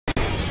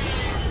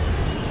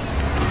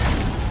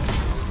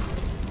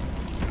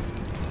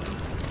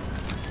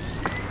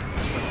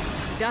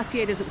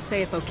dossier doesn't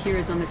say if Okeer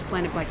is on this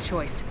planet by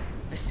choice.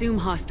 Assume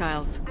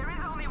hostiles. There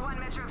is only one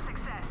measure of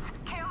success.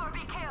 Kill or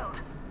be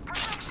killed.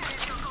 Perfection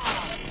is your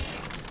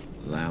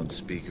goal.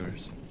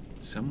 Loudspeakers?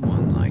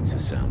 Someone likes the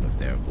sound of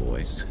their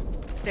voice.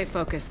 Stay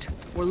focused.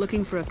 We're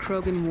looking for a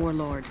Krogan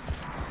warlord.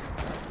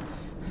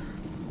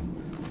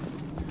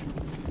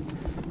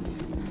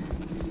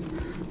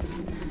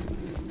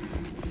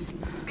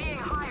 Being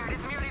hired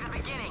is merely the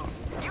beginning.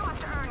 You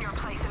must earn your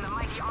place in the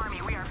mighty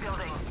army we are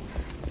building.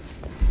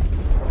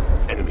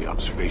 Enemy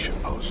observation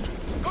post.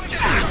 Going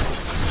down!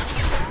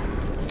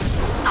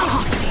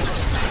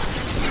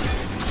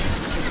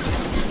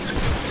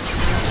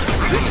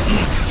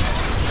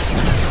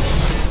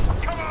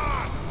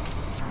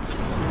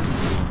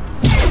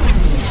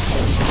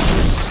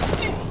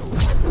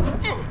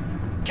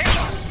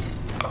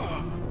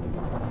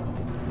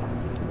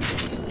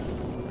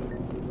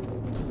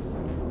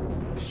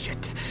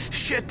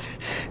 Shit!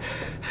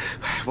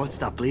 I won't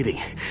stop bleeding.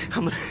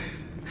 I'm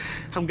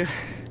gonna...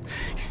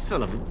 You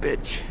son of a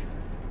bitch.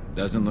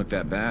 Doesn't look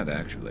that bad,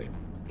 actually.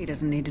 He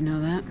doesn't need to know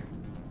that.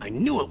 I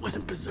knew it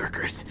wasn't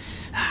Berserkers.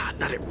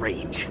 Not at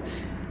range.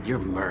 You're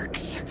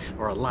Mercs,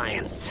 or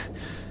Alliance.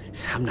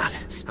 I'm not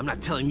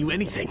telling you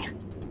anything.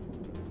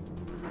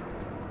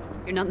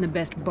 You're not in the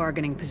best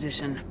bargaining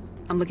position.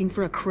 I'm looking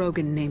for a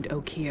Krogan named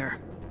Okeer.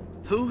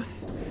 Who?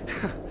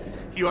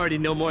 You already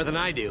know more than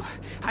I do.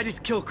 I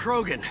just kill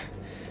Krogan.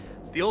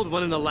 The old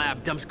one in the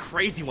lab dumps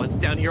crazy ones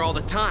down here all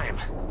the time.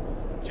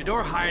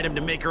 Jador hired him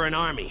to make her an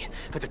army,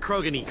 but the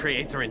Krogan he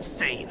creates are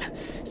insane.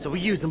 So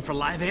we use them for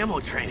live ammo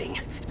training.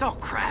 It's all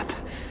crap.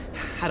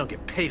 I don't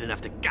get paid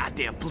enough to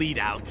goddamn bleed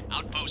out.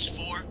 Outpost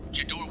 4,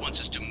 Jador wants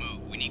us to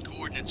move. We need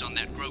coordinates on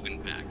that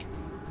Krogan pack.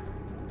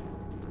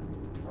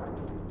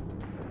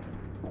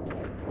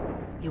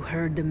 You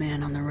heard the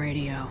man on the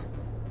radio.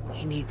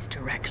 He needs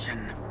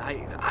direction.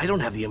 I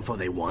don't have the info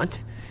they want.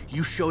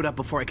 You showed up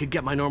before I could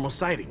get my normal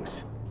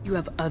sightings. You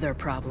have other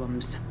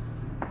problems.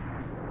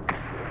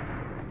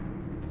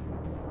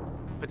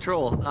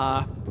 Patrol,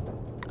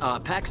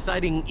 pack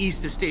sighting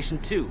east of Station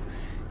 2.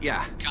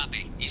 Yeah.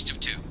 Copy. East of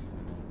 2.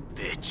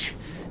 Bitch.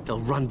 They'll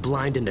run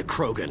blind into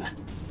Krogan.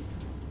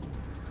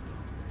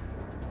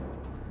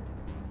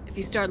 If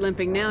you start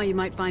limping now, you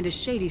might find a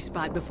shady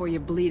spot before you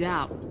bleed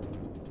out.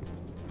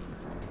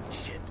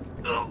 Shit.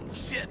 Oh,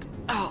 shit.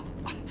 Oh.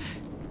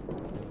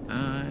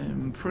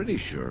 I'm pretty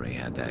sure he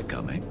had that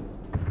coming.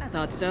 I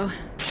thought so.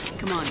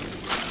 Come on.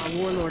 Our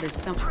warlord is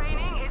some...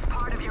 Training is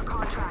part of your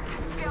contract.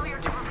 Failure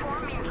to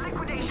perform means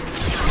liquidation.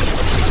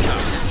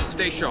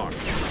 Stay sharp.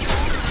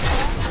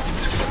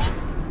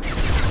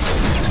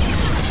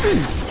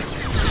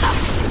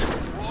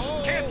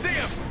 Can't see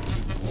him!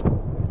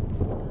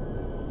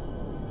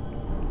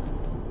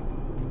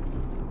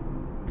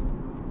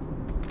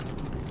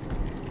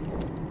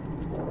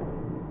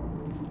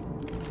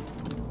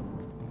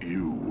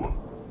 You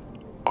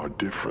are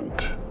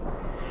different.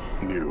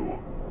 New.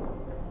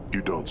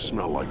 You don't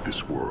smell like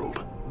this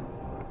world.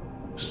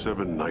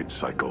 7 night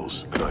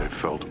cycles, and I have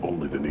felt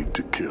only the need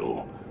to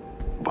kill.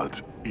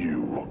 But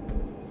you...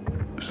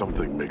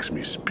 Something makes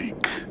me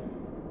speak.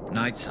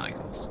 Night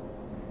cycles.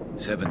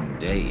 7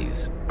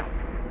 days.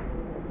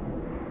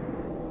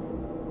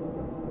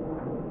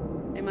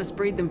 They must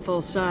breed them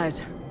full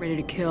size, ready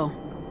to kill.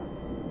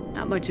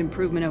 Not much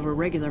improvement over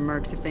regular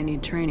mercs if they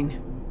need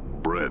training.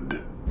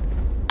 Bred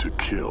to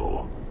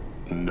kill.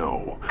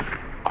 No.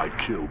 I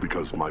kill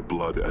because my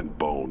blood and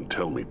bone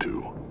tell me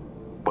to.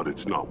 But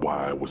it's not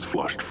why I was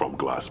flushed from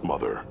Glass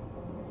Mother.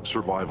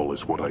 Survival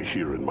is what I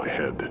hear in my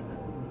head.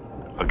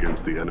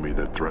 Against the enemy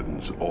that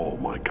threatens all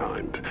my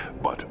kind.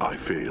 But I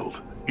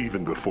failed,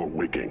 even before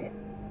waking.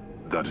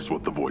 That is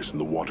what the voice in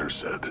the water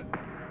said.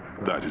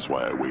 That is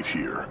why I wait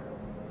here.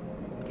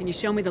 Can you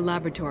show me the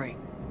laboratory?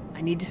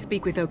 I need to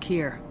speak with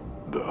Okeer.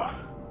 The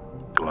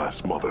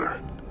Glass Mother.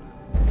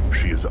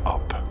 She is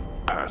up,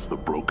 past the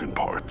broken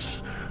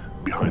parts.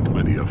 Behind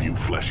many of you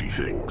fleshy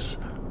things.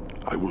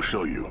 I will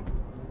show you.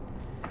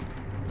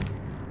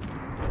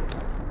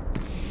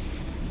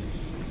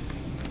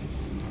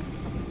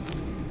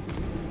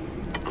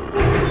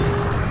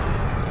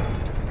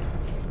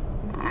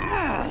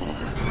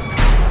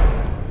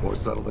 More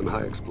subtle than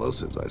high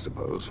explosives, I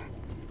suppose.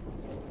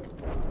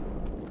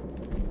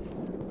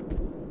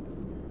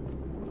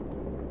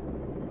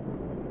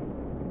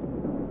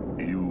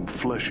 You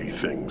fleshy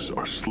things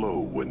are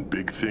slow when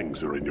big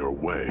things are in your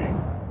way.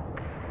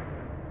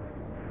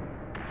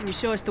 Can you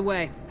show us the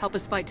way? Help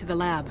us fight to the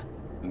lab.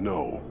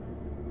 No.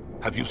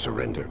 Have you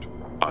surrendered?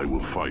 I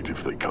will fight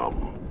if they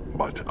come,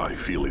 but I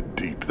feel it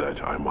deep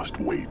that I must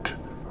wait.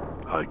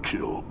 I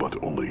kill,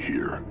 but only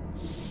here.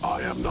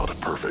 I am not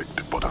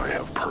perfect, but I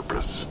have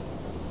purpose.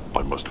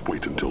 I must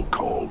wait until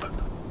called,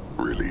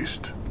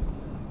 released.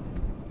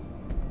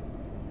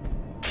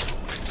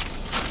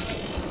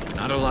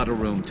 Not a lot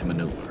of room to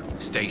maneuver.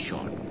 Stay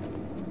sharp.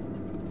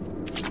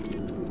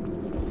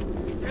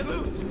 They're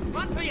loose!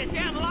 Run for your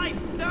damn life!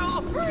 They're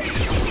all free!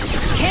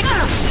 Kick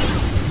him!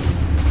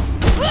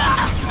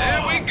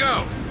 There we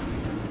go!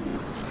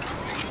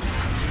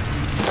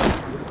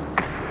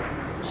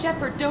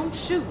 Shepard,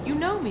 shoot, you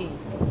know me.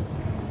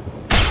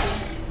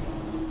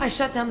 I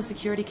shut down the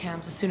security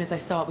cams as soon as I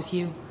saw it was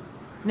you.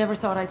 Never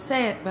thought I'd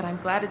say it, but I'm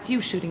glad it's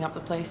you shooting up the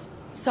place.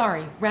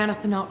 Sorry,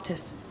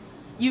 Ranathanoptis.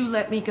 You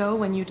let me go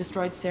when you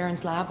destroyed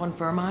Saren's lab on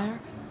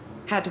Vermeer.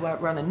 Had to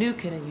outrun a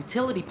nuke in a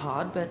utility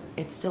pod, but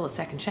it's still a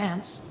second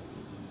chance.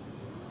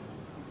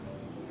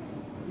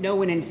 No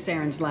one in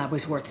Saren's lab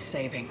was worth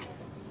saving.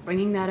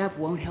 Bringing that up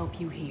won't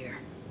help you here.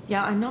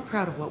 Yeah, I'm not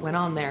proud of what went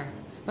on there,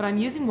 but I'm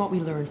using what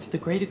we learned for the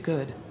greater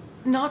good.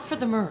 Not for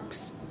the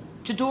mercs.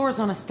 Jador's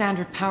on a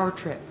standard power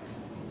trip.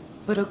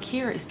 But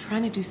Okir is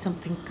trying to do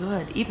something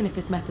good, even if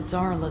his methods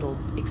are a little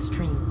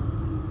extreme.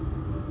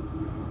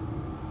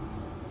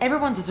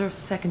 Everyone deserves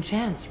a second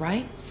chance,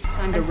 right?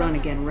 Time to run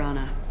again,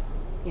 Rana.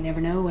 You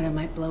never know when I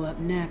might blow up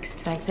next.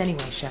 Thanks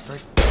anyway,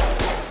 Shepard.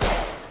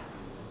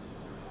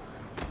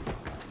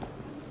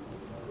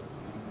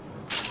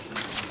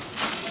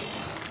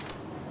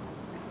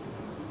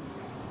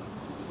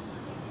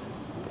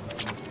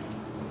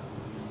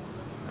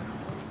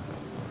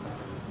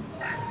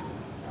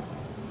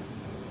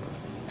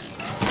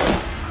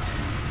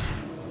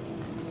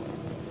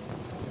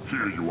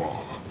 Here you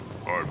are.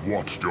 I've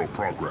watched your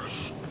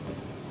progress.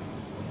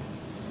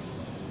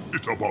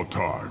 It's about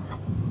time.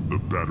 The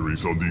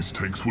batteries on these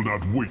tanks will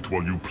not wait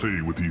while you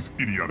play with these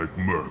idiotic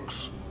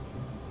mercs.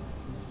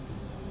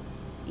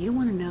 You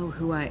want to know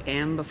who I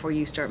am before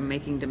you start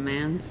making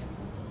demands?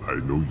 I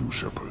know you,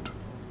 Shepard.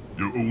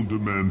 Your own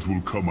demands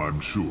will come, I'm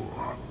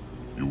sure.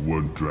 You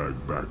weren't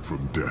dragged back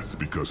from death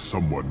because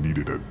someone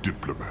needed a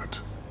diplomat.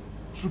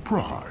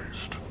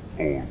 Surprised.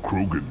 Old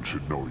Krogan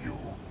should know you.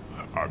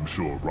 I'm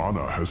sure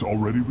Rana has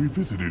already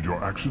revisited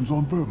your actions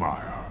on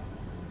Vermeer.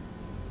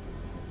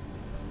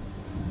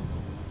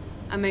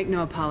 I make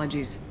no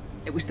apologies.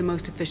 It was the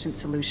most efficient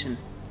solution.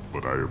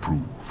 But I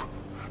approve.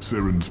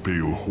 Saren's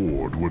pale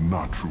horde were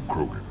not true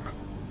Krogan.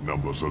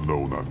 Numbers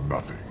alone are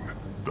nothing.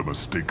 The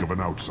mistake of an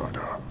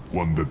outsider.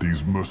 One that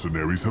these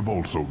mercenaries have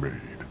also made.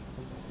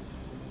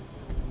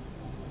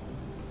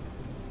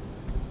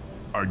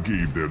 I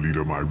gave their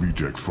leader my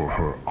rejects for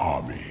her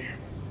army.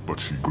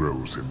 But she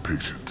grows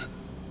impatient.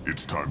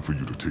 It's time for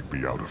you to take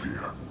me out of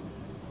here.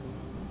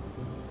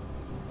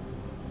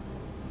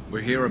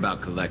 We're here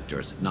about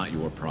collectors, not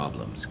your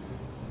problems.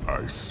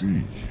 I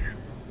see.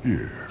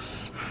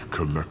 Yes,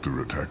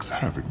 collector attacks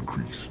have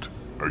increased.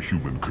 A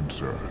human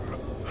concern.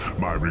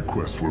 My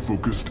requests were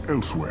focused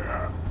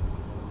elsewhere.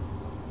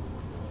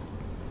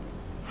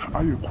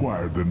 I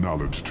acquired the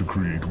knowledge to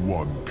create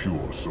one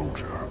pure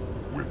soldier.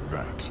 With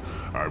that,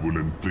 I will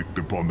inflict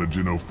upon the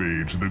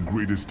genophage the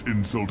greatest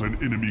insult an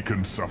enemy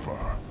can suffer.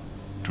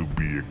 To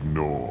be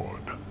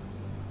ignored.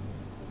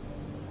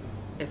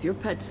 If your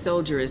pet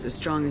soldier is as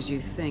strong as you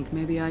think,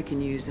 maybe I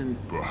can use him.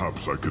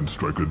 Perhaps I can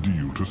strike a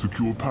deal to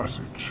secure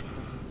passage.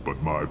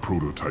 But my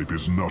prototype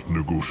is not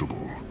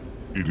negotiable.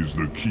 It is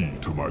the key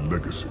to my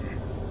legacy.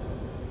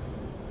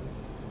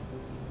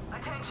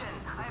 Attention,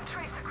 I have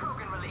traced the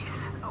Krogan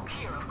release.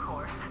 Okir, of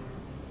course.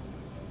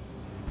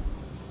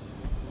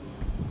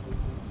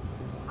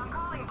 I'm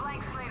calling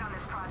blank slate on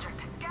this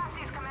project. Gas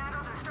these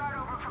commandos and start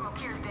over from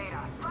Okir's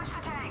data. Flush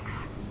the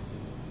tanks.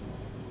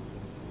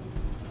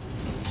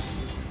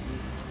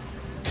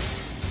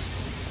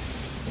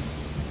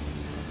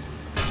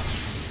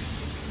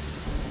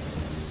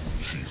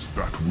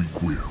 That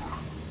weak-willed.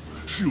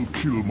 She'll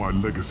kill my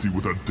legacy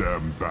with a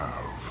damn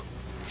valve.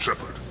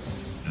 Shepard,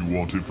 you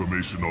want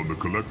information on the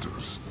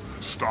collectors?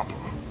 Stop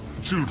her.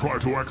 She'll try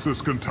to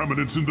access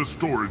contaminants in the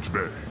storage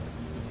bay.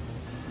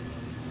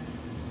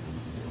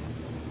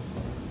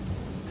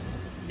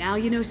 Now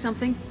you know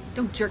something?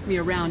 Don't jerk me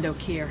around,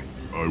 Okir.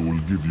 I will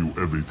give you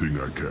everything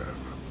I can.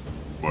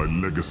 My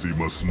legacy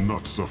must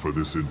not suffer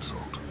this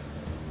insult.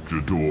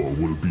 Jador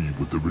will be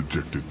with the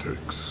rejected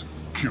tanks.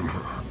 Kill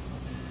her.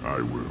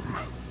 I will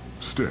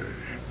stay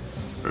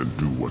and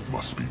do what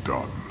must be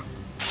done.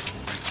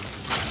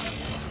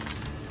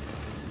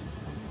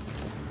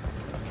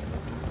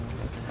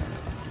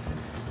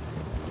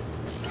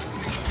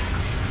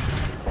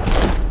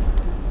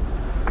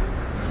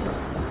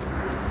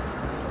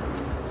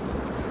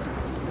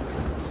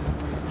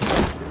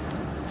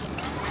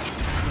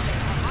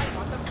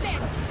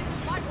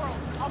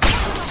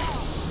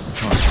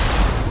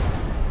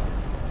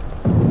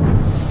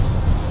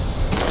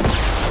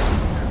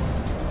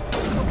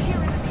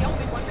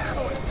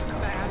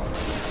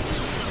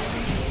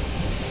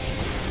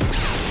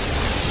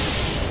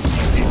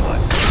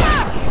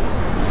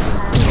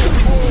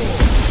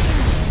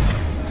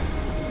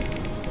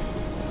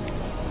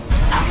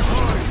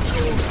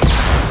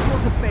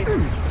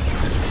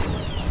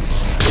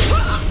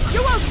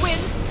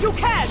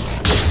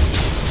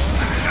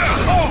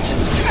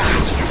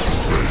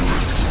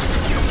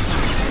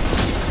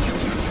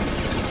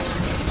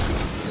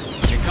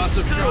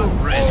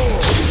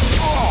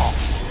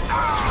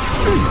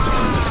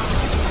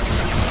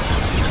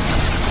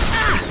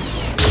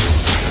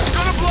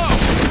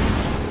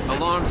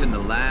 Alarms in the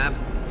lab?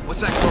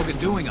 What's that Krogan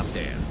doing up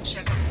there?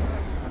 Shepard.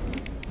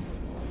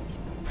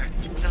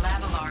 The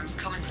lab alarms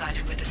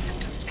coincided with the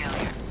system's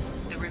failure.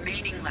 The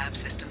remaining lab lab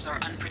systems are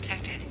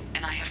unprotected,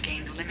 and I have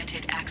gained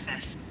limited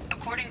access.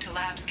 According to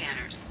lab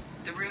scanners,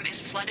 the room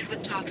is flooded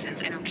with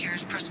toxins and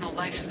Okir's personal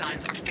life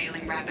signs are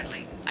failing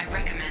rapidly. I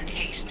recommend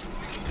haste.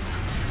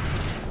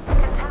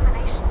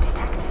 Contamination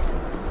detected.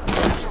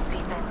 Emergency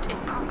vent in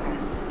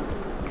progress.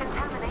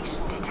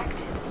 Contamination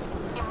detected.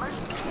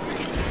 Emergency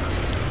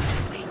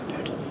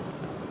Splendid.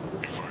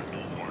 If I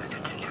knew why the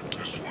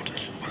Collectors wanted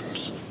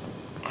humans,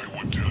 I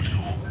would tell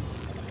you.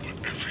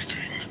 But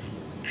everything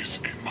is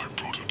in my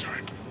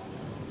prototype.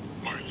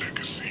 My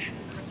legacy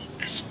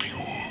is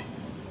pure.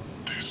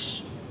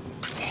 This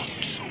one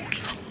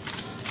soldier.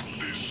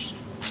 This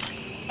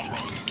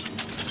Grunt.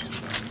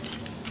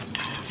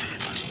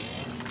 Perfect.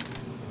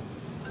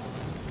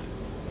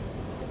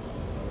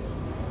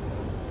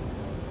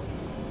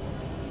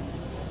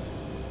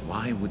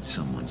 Why would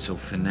someone so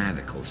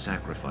fanatical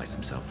sacrifice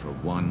himself for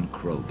one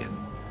Krogan?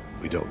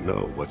 We don't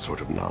know what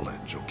sort of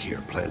knowledge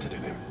Okir planted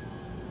in him.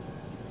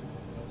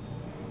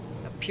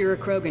 A pure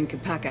Krogan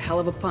could pack a hell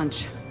of a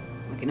punch.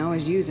 We can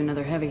always use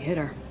another heavy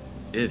hitter.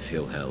 If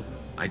he'll help.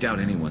 I doubt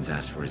anyone's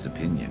asked for his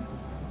opinion.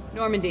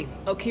 Normandy,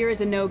 Okir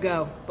is a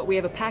no-go, but we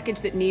have a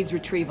package that needs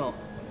retrieval.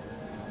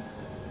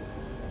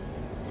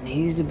 And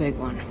he's a big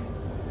one.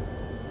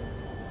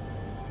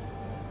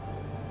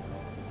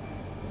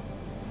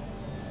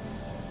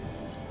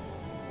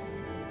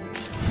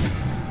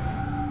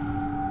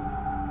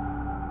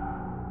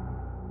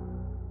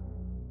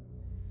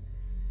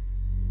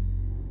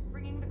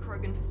 Bringing the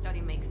Krogan for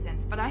study makes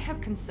sense, but I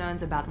have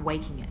concerns about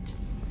waking it.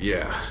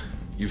 Yeah,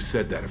 you've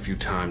said that a few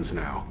times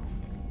now.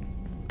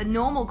 A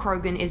normal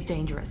Krogan is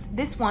dangerous.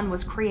 This one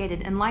was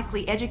created and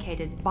likely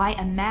educated by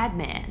a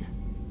madman.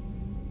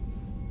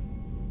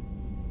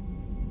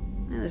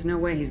 There's no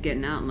way he's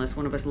getting out unless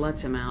one of us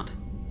lets him out.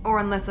 Or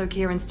unless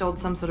Okir installed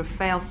some sort of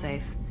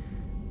failsafe.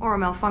 Or a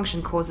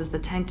malfunction causes the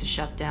tank to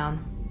shut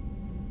down.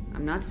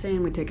 I'm not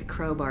saying we take a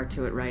crowbar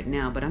to it right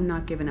now, but I'm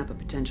not giving up a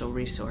potential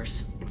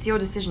resource. It's your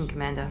decision,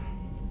 Commander.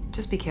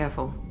 Just be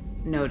careful.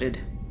 Noted.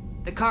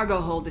 The cargo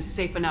hold is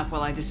safe enough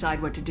while I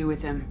decide what to do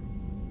with him.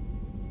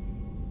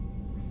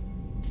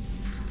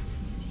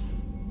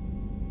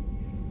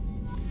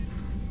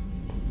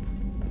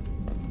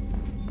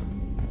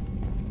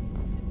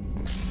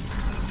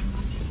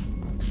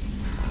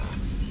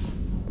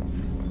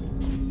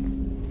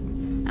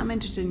 I'm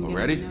interested in getting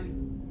Ready? to know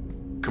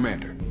you.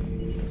 Commander.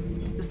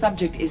 The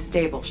subject is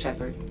stable,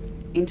 Shepard.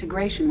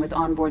 Integration with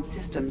onboard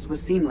systems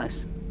was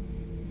seamless.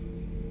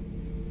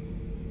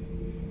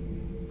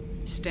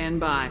 Stand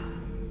by.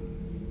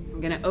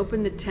 I'm gonna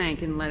open the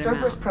tank and let him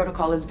Cerberus out.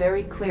 protocol is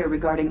very clear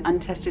regarding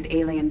untested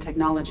alien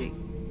technology.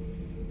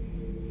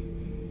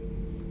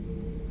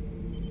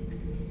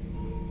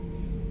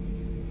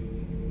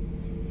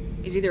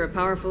 He's either a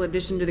powerful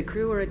addition to the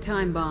crew or a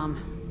time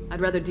bomb.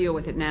 I'd rather deal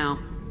with it now.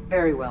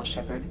 Very well,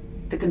 Shepard.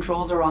 The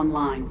controls are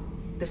online.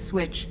 The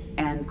switch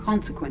and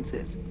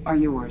consequences are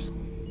yours.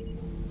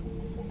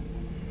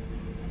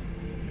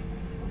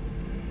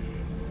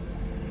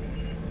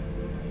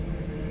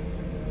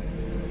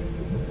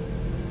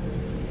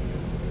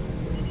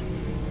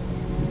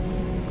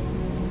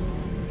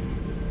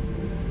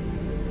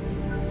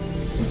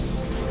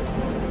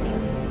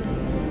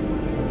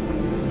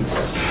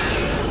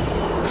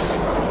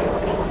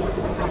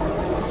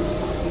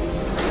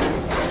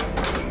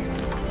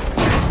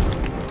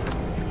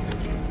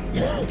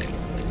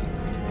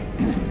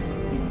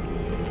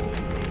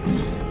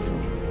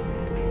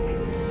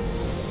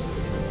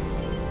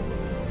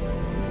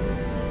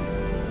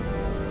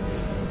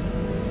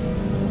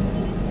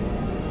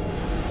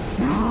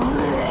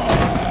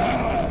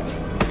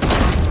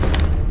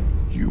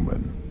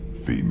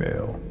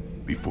 Female,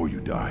 before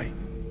you die,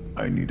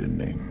 I need a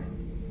name.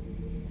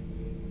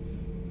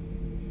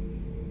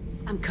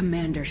 I'm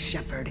Commander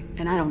Shepard,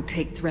 and I don't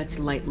take threats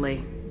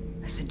lightly.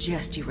 I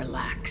suggest you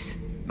relax.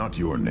 Not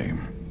your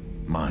name.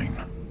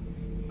 Mine.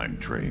 I'm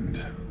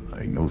trained.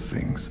 I know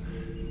things.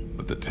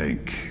 But the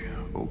tank,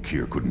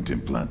 Okir couldn't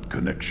implant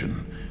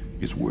connection.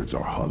 His words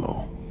are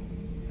hollow.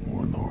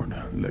 Warlord,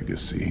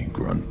 legacy,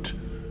 Grunt.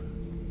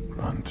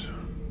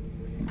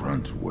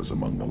 Grunt was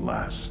among the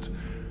last.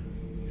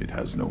 It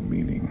has no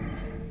meaning.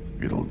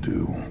 It'll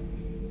do.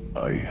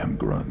 I am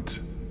Grunt.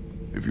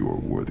 If you are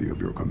worthy of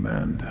your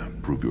command,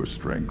 prove your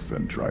strength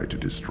and try to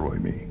destroy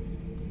me.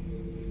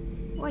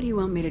 Why do you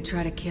want me to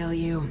try to kill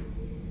you?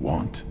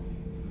 Want?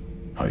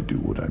 I do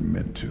what I'm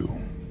meant to.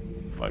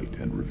 Fight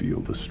and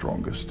reveal the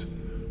strongest.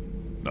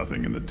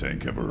 Nothing in the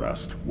tank ever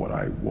asked what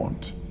I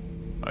want.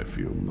 I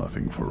feel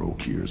nothing for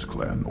Okir's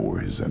clan or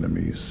his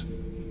enemies.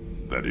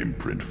 That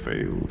imprint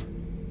failed.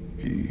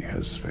 He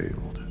has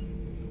failed.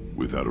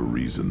 Without a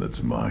reason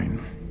that's mine,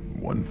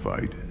 one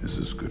fight is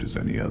as good as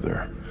any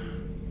other.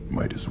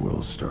 Might as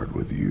well start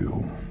with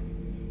you.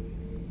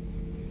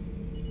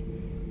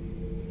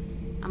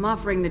 I'm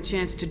offering the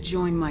chance to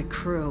join my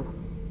crew.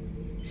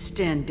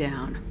 Stand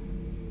down.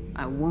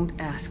 I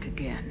won't ask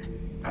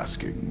again.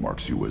 Asking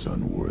marks you as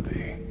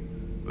unworthy.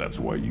 That's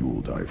why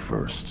you'll die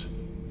first.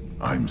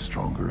 I'm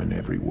stronger in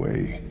every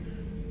way.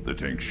 The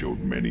tank showed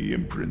many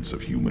imprints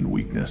of human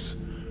weakness.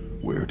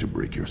 Where to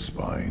break your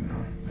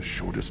spine, the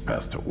shortest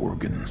path to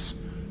organs.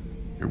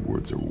 Your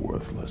words are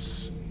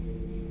worthless.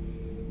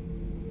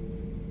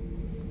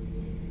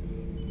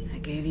 I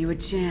gave you a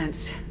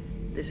chance.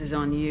 This is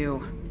on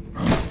you.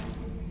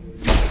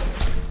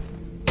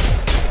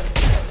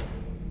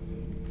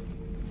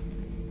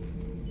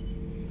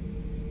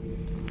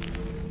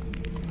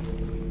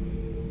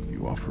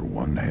 You offer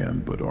one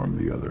hand, but arm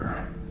the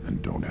other.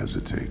 And don't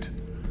hesitate.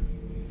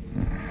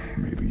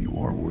 Maybe you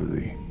are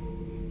worthy.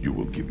 You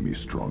will give me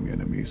strong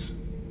enemies.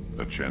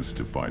 A chance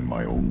to find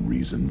my own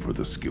reason for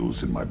the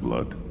skills in my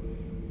blood.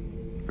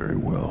 Very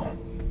well.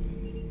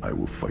 I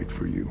will fight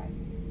for you.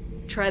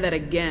 Try that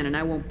again, and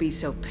I won't be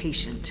so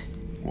patient.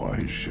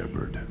 Wise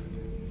Shepherd.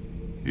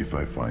 If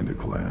I find a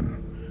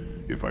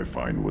clan, if I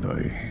find what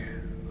I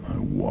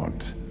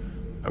want,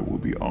 I will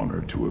be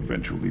honored to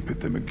eventually pit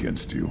them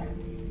against you.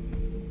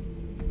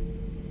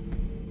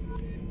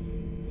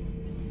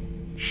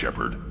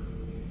 Shepherd.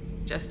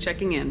 Just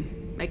checking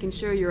in, making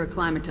sure you're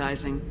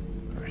acclimatizing.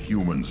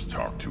 Humans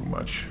talk too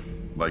much,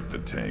 like the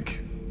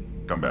tank.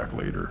 Come back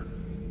later.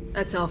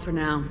 That's all for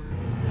now.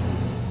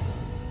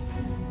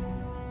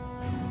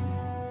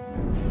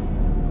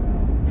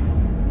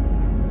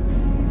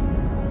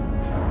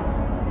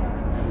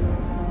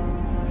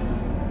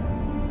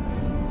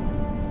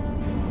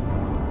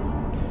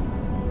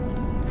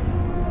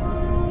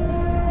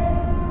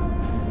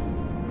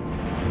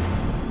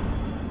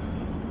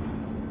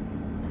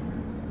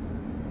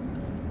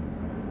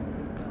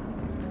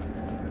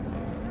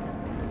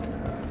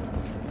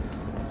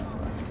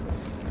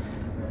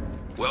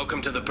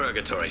 Welcome to the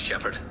Purgatory,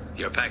 Shepard.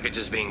 Your package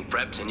is being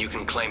prepped and you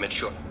can claim it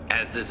short.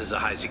 As this is a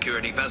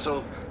high-security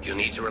vessel, you'll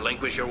need to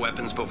relinquish your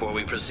weapons before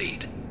we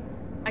proceed.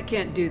 I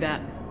can't do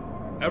that.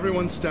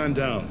 Everyone stand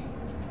down.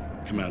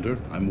 Commander,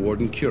 I'm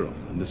Warden Kirill,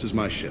 and this is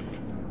my ship.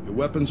 Your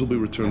weapons will be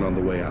returned on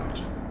the way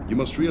out. You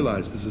must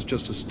realize this is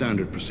just a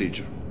standard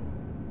procedure.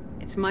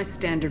 It's my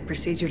standard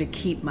procedure to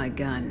keep my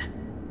gun.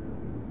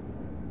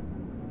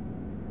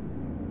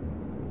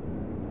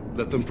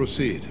 Let them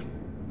proceed.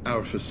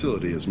 Our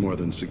facility is more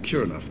than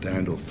secure enough to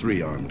handle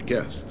 3 armed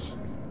guests.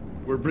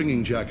 We're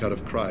bringing Jack out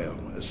of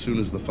cryo. As soon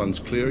as the funds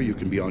clear, you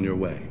can be on your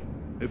way.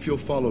 If you'll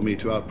follow me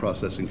to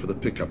out-processing for the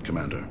pickup,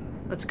 Commander.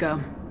 Let's go.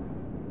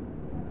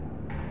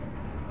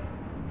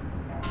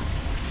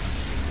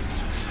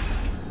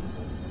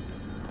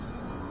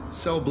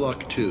 Cell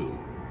Block 2.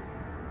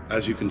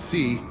 As you can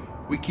see,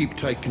 we keep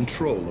tight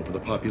control over the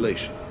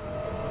population.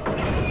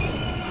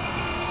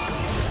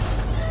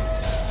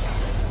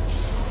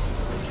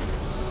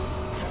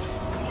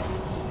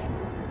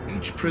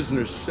 Each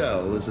prisoner's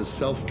cell is a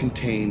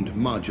self-contained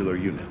modular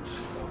unit.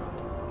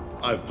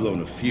 I've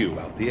blown a few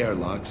out the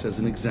airlocks as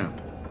an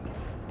example.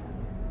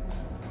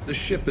 The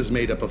ship is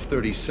made up of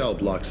 30 cell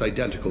blocks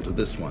identical to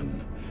this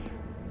one.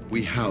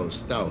 We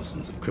house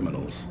thousands of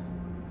criminals.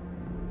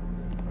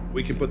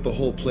 We can put the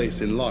whole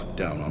place in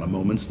lockdown on a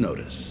moment's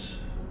notice.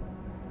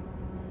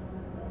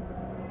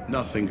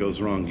 Nothing goes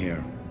wrong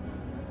here.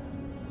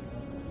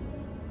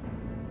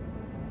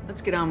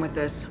 Let's get on with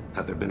this.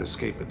 Have there been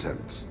escape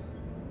attempts?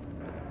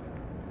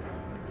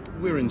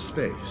 We're in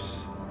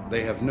space.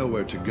 They have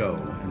nowhere to go,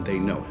 and they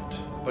know it.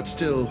 But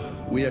still,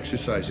 we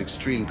exercise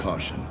extreme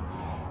caution.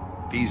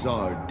 These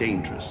are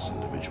dangerous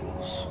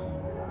individuals.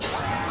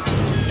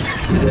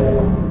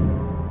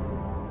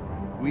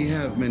 We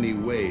have many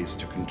ways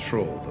to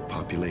control the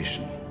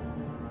population.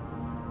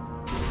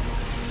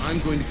 I'm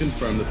going to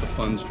confirm that the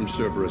funds from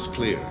Cerberus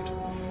cleared.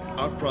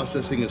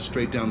 Out-processing is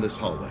straight down this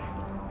hallway.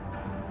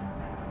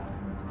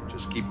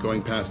 Just keep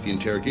going past the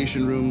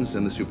interrogation rooms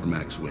and the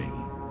Supermax wing.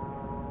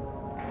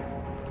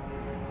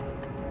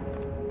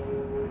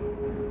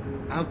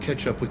 I'll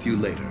catch up with you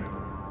later,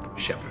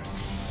 Shepard.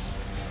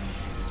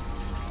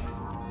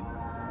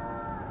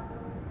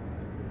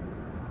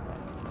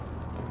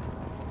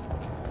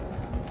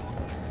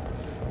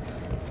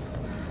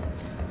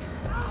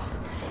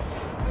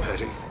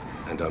 Petty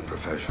and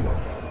unprofessional.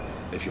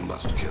 If you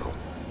must kill,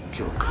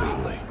 kill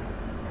cleanly.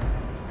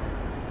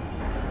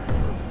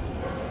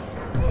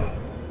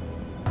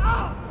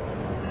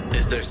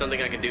 Is there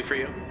something I can do for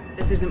you?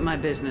 This isn't my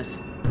business.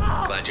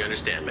 Glad you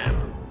understand,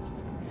 ma'am.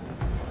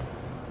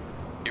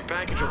 Your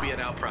package will be at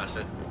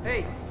out-process.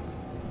 Hey!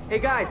 Hey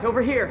guys,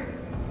 over here!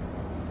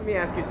 Let me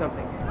ask you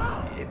something.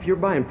 If you're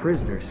buying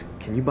prisoners,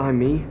 can you buy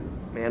me?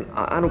 Man,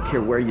 I don't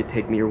care where you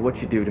take me or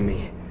what you do to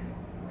me.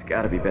 It's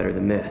gotta be better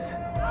than this.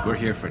 We're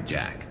here for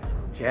Jack.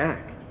 Jack?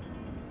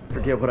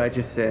 Forget what I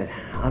just said.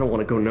 I don't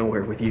want to go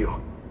nowhere with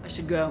you. I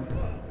should go.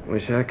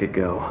 Wish I could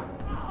go.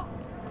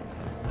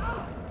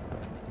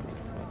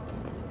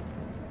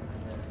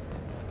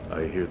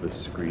 I hear the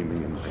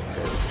screaming in my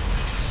head.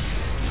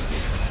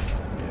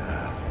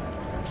 Yeah.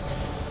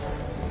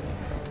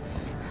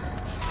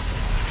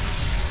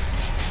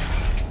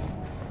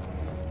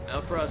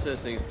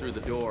 Out-processing's through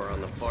the door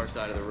on the far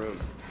side of the room.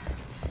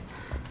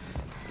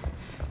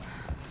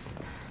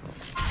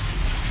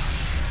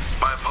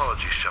 My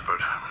apologies,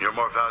 Shepard. You're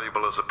more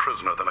valuable as a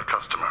prisoner than a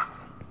customer.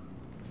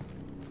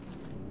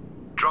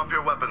 Drop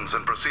your weapons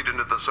and proceed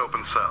into this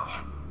open cell.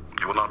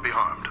 You will not be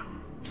harmed.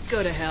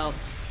 Go to hell.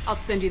 I'll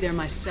send you there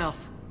myself.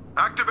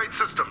 Activate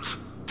systems.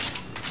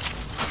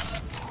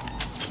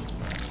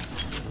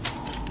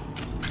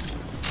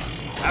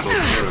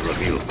 Atmosphere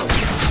revealed.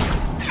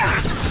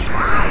 Processing.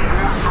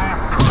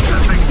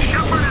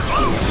 Shepard is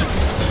loose.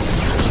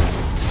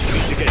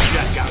 Need to get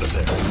Jack out of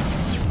there.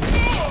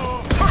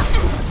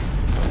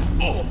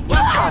 Oh,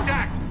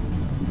 contact.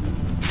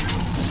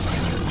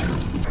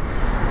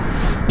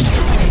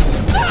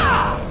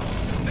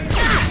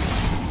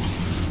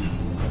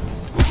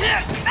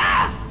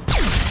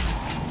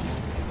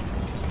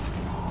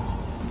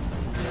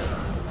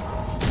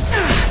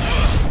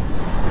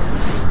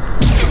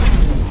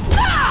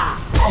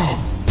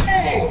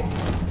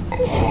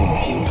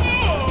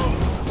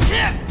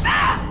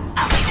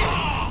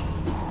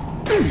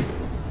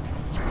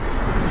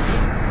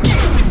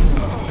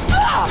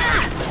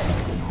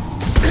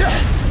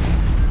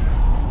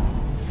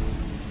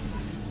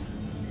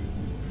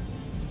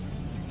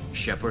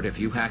 Shepard, if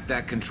you hack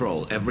that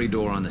control, every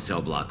door on the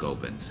cell block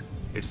opens.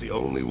 It's the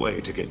only way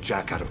to get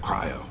Jack out of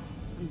cryo.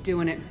 I'm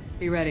doing it.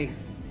 Be ready.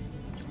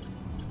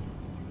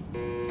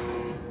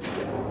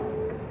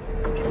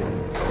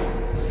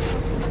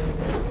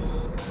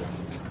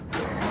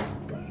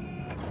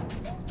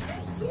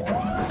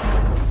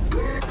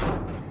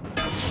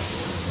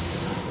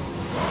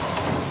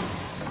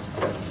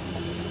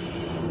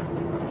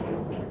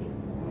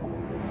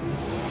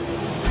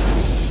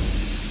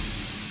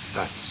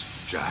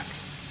 That's Jack.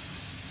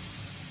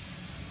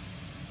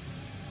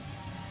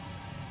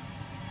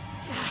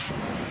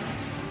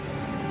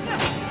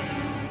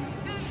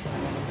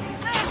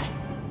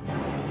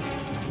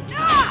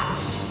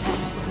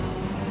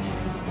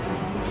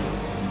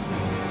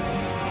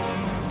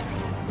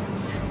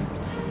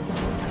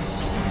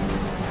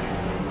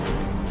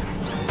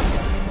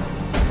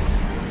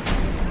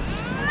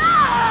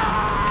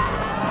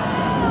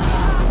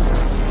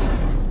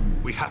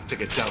 We have to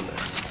get down there.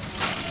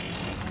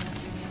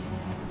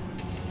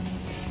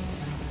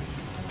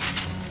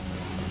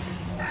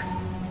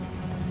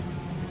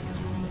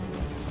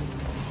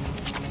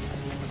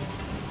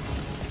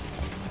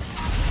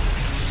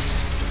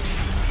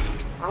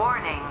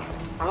 Warning.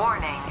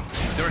 Warning.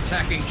 They're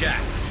attacking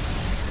Jack.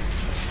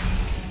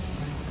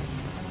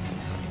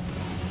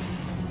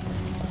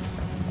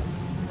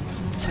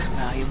 This is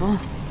valuable.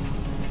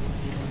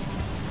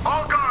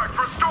 All guards,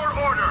 restore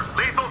order.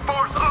 Lethal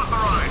force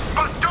authorized.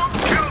 But don't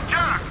kill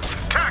Jack.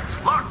 Tex,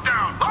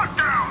 lockdown.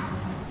 Lockdown.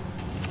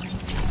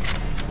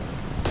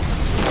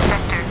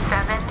 Sectors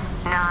 7,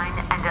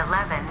 9, and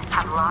 11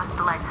 have lost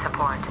life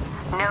support.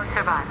 No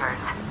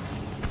survivors.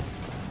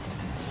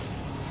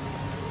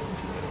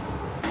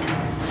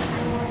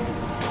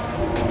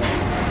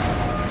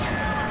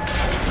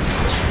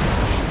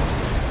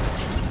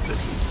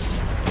 This is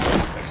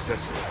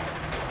excessive.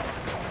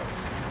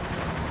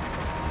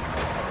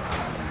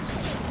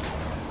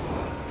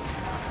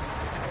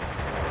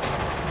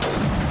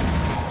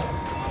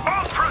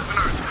 All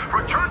prisoners,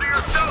 return to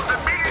your cells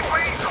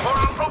immediately, or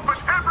I'll open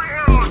every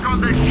airlock on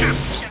this ship.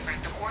 Shepard,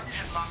 the warden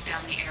has locked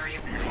down the area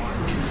before.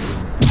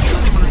 You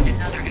must find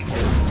another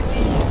exit.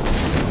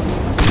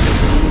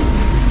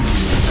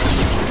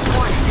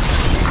 Warning.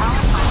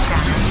 Power plant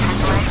damage has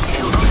led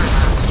to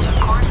overload.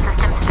 Core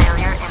systems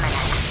failure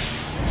imminent.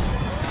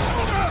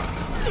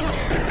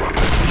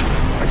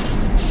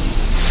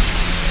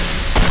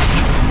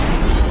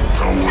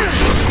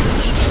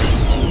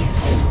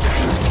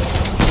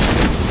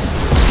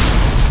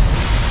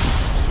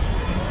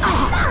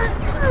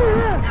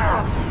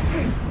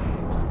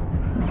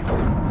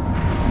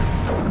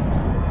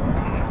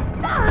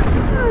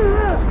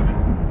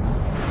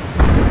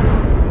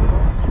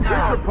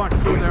 Pressure punch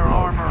through their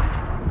armor.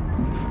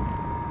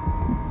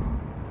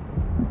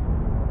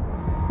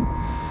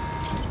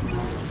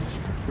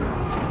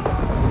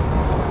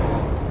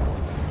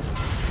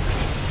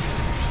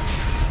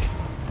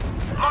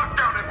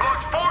 Lockdown in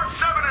blocks 4,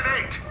 7, and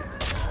 8.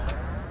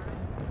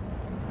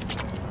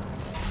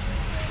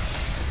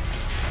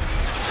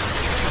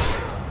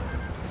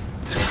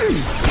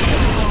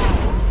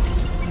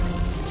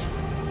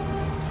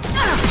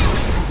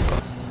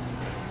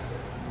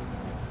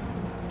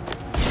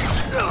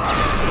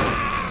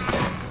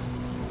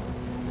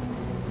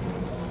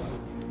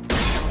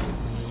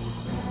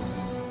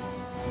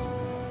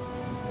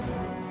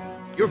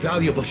 You're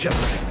valuable, Shepard.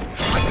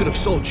 I could have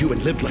sold you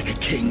and lived like a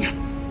king.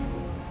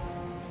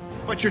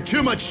 But you're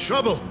too much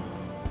trouble.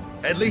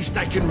 At least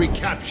I can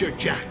recapture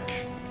Jack.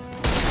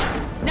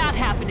 Not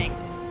happening.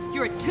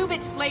 You're a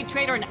two-bit slave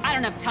trader and I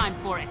don't have time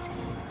for it.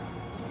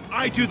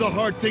 I do the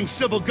hard things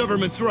civil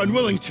governments are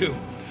unwilling to.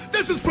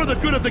 This is for the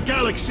good of the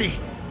galaxy.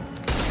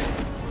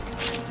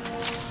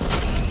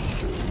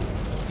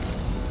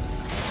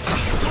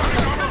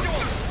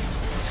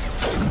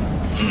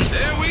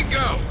 There we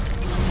go!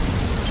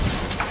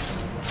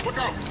 Look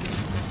out!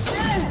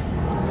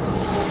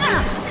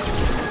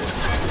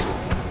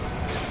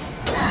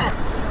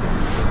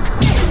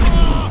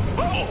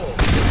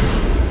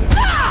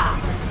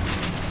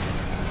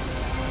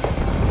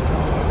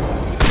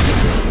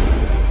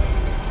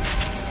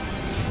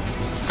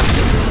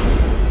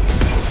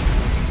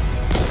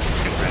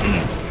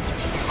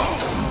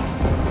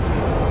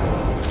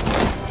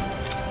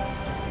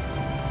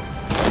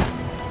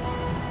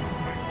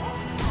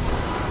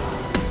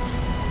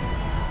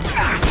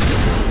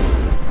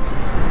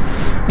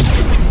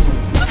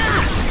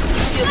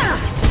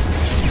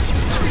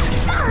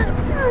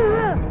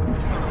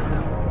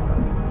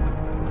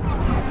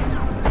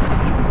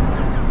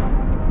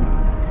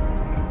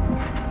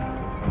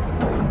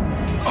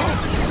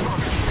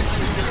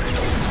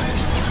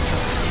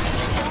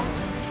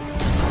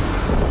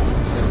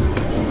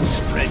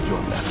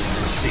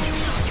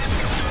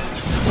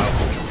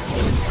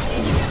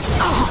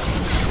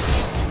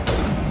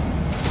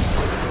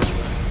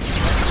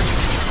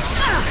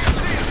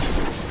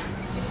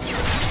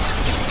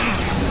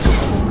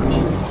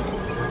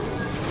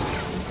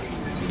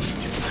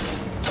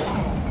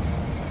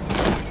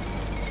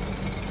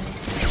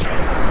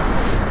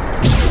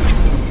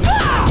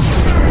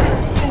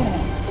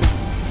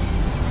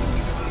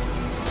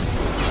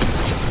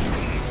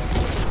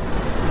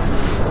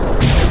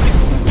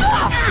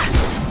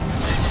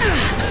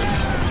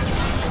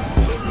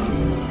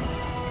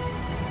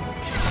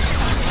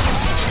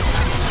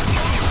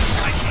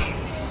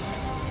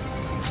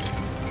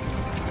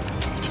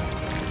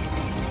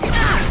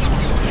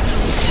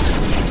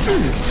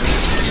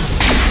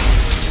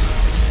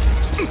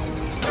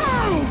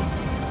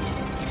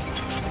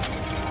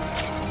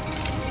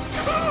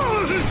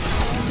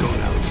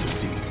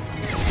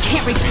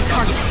 can't reach the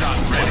target.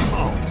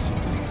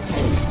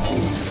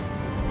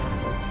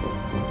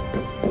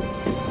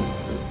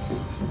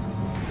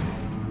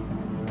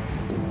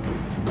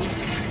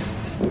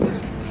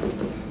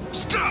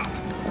 Stop!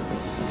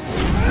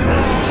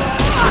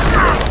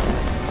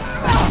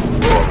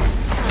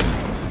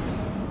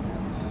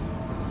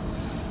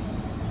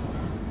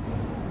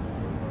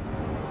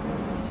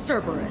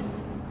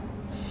 Cerberus.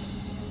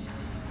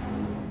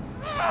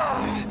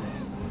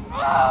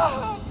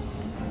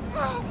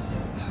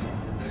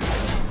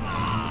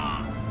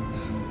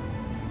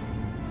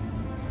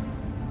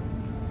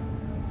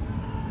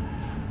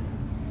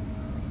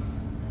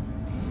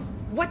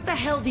 What the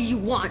hell do you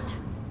want?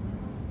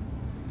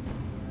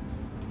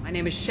 My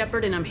name is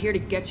Shepard, and I'm here to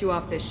get you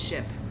off this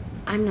ship.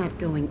 I'm not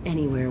going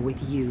anywhere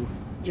with you.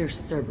 You're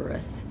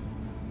Cerberus.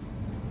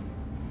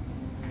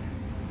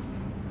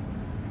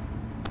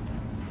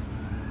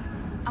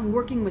 I'm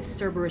working with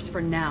Cerberus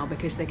for now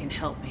because they can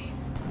help me.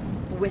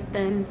 With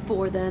them,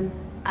 for them,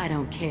 I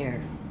don't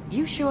care.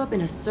 You show up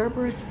in a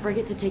Cerberus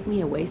frigate to take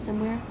me away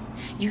somewhere?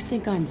 You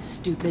think I'm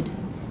stupid?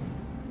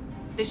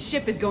 This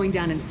ship is going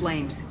down in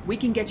flames. We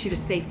can get you to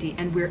safety,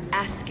 and we're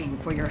asking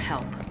for your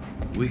help.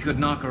 We could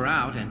knock her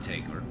out and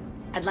take her.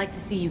 I'd like to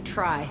see you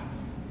try.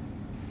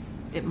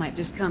 It might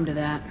just come to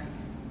that.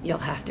 You'll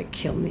have to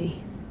kill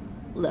me.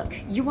 Look,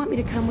 you want me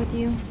to come with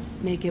you?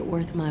 Make it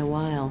worth my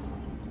while.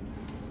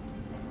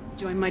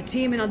 Join my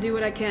team and I'll do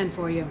what I can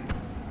for you.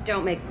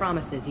 Don't make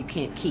promises you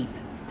can't keep.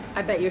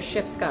 I bet your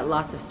ship's got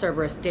lots of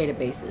Cerberus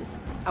databases.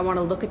 I want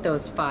to look at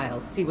those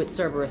files, see what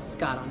Cerberus has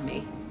got on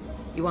me.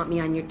 You want me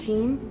on your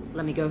team?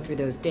 Let me go through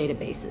those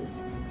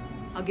databases.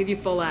 I'll give you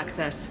full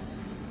access.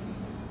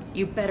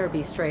 You better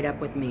be straight up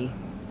with me.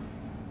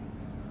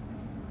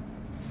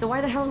 So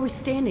why the hell are we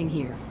standing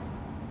here?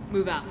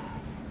 Move out.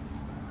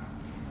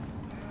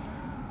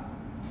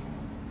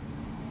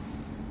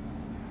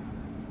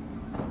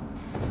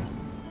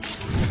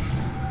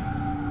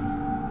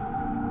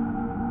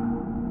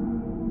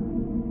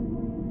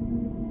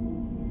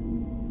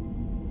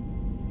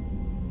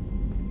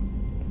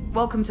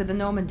 Welcome to the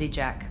Normandy,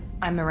 Jack.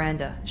 I'm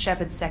Miranda,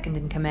 Shepard's second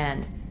in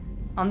command.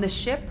 On this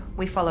ship,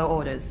 we follow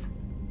orders.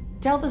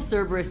 Tell the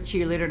Cerberus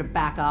cheerleader to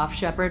back off,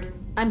 Shepard.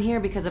 I'm here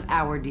because of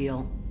our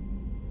deal.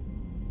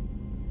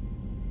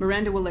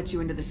 Miranda will let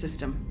you into the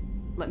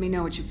system. Let me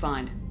know what you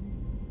find.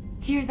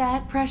 Hear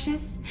that,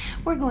 Precious?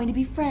 We're going to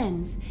be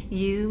friends.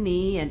 You,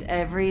 me, and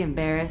every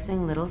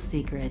embarrassing little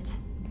secret.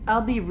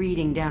 I'll be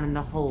reading down in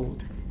the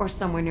hold, or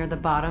somewhere near the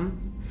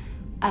bottom.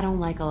 I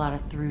don't like a lot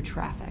of through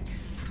traffic.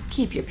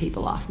 Keep your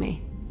people off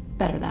me.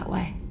 Better that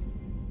way.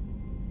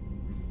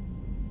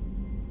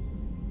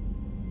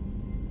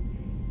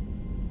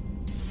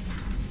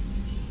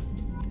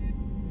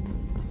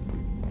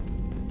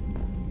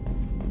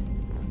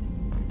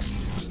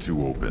 It's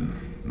too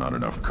open. Not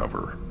enough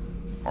cover.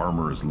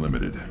 Armor is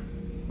limited.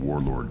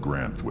 Warlord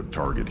Grunt would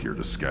target here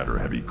to scatter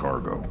heavy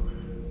cargo,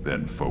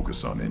 then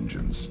focus on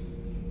engines.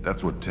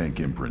 That's what tank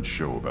imprints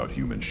show about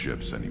human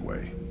ships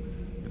anyway.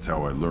 It's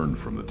how I learned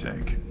from the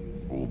tank.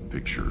 Old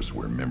pictures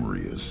where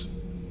memory is.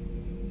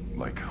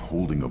 Like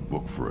holding a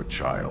book for a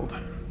child.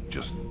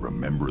 Just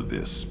remember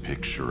this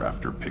picture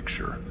after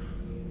picture.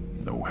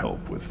 No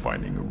help with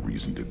finding a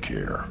reason to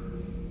care.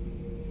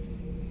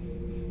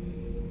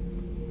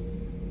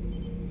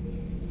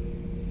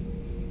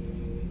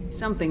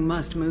 Something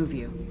must move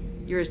you.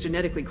 You're as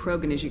genetically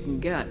Krogan as you can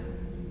get.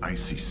 I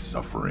see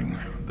suffering,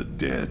 the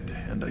dead,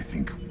 and I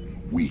think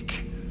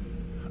weak.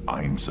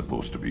 I'm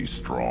supposed to be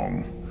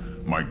strong.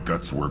 My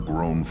guts were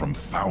grown from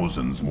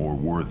thousands more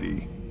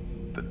worthy.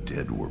 The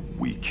dead were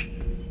weak.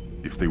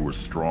 If they were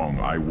strong,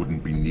 I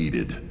wouldn't be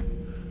needed.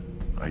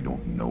 I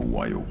don't know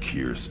why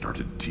Okeer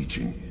started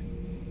teaching.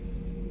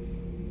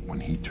 When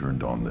he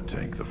turned on the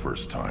tank the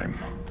first time,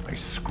 I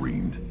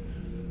screamed.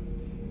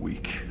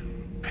 Weak,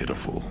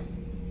 pitiful.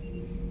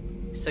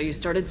 So you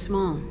started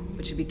small,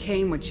 but you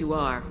became what you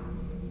are.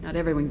 Not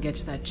everyone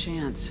gets that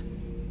chance.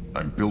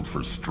 I'm built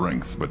for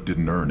strength, but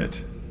didn't earn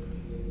it.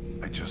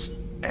 I just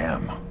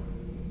am.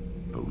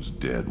 Those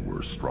dead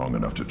were strong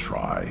enough to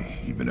try,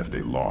 even if they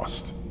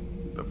lost.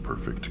 The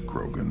perfect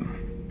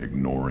Krogan,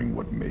 ignoring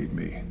what made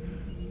me.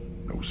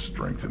 No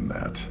strength in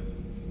that.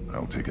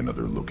 I'll take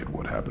another look at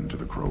what happened to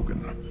the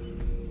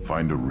Krogan.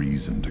 Find a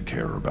reason to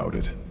care about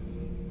it.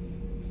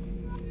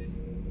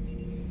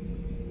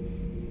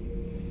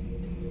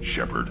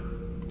 Shepard,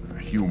 a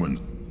human.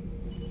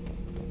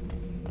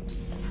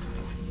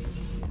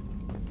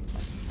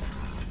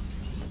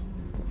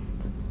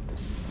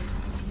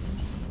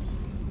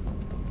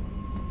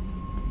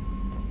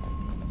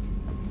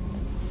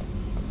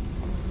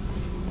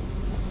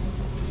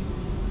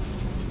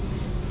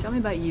 Tell me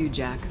about you,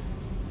 Jack.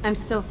 I'm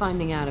still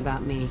finding out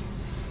about me.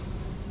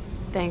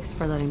 Thanks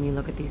for letting me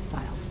look at these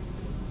files.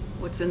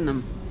 What's in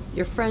them?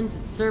 Your friends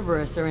at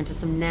Cerberus are into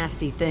some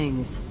nasty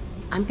things.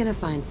 I'm gonna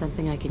find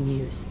something I can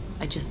use.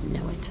 I just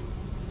know it.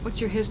 What's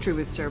your history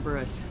with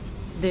Cerberus?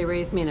 They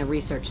raised me in a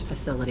research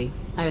facility.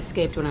 I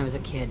escaped when I was a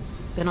kid.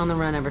 Been on the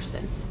run ever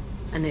since.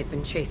 And they've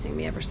been chasing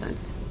me ever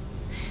since.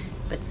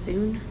 But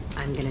soon,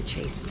 I'm gonna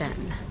chase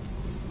them.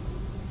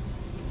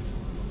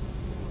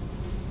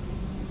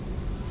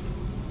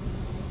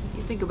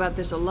 You think about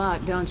this a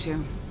lot, don't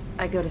you?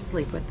 I go to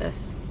sleep with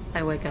this.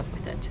 I wake up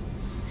with it.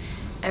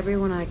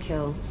 Everyone I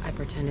kill, I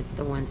pretend it's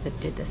the ones that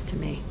did this to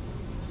me.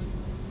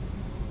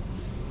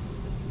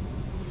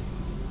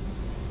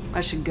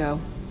 I should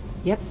go.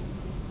 Yep.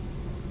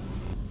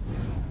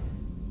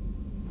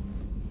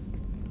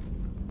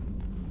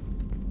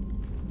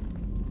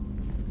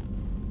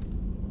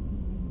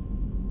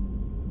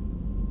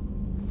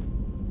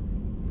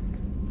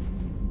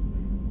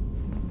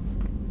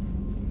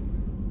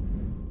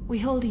 We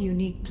hold a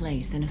unique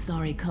place in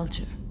Asari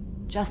culture.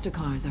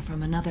 Justicars are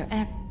from another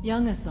era.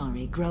 Young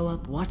Asari grow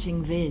up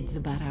watching vids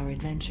about our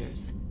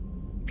adventures.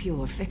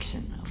 Pure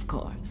fiction, of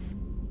course.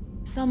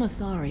 Some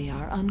Asari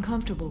are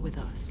uncomfortable with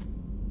us,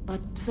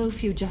 but so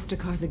few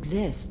Justicars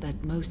exist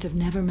that most have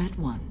never met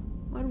one.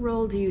 What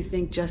role do you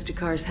think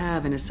Justicars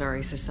have in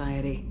Asari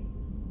society?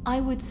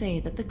 I would say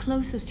that the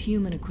closest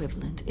human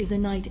equivalent is a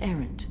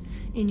knight-errant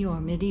in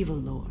your medieval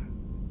lore.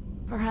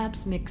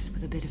 Perhaps mixed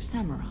with a bit of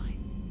samurai.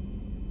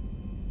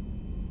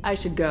 I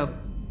should go.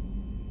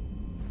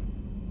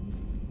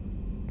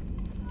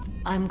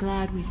 I'm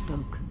glad we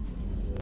spoke.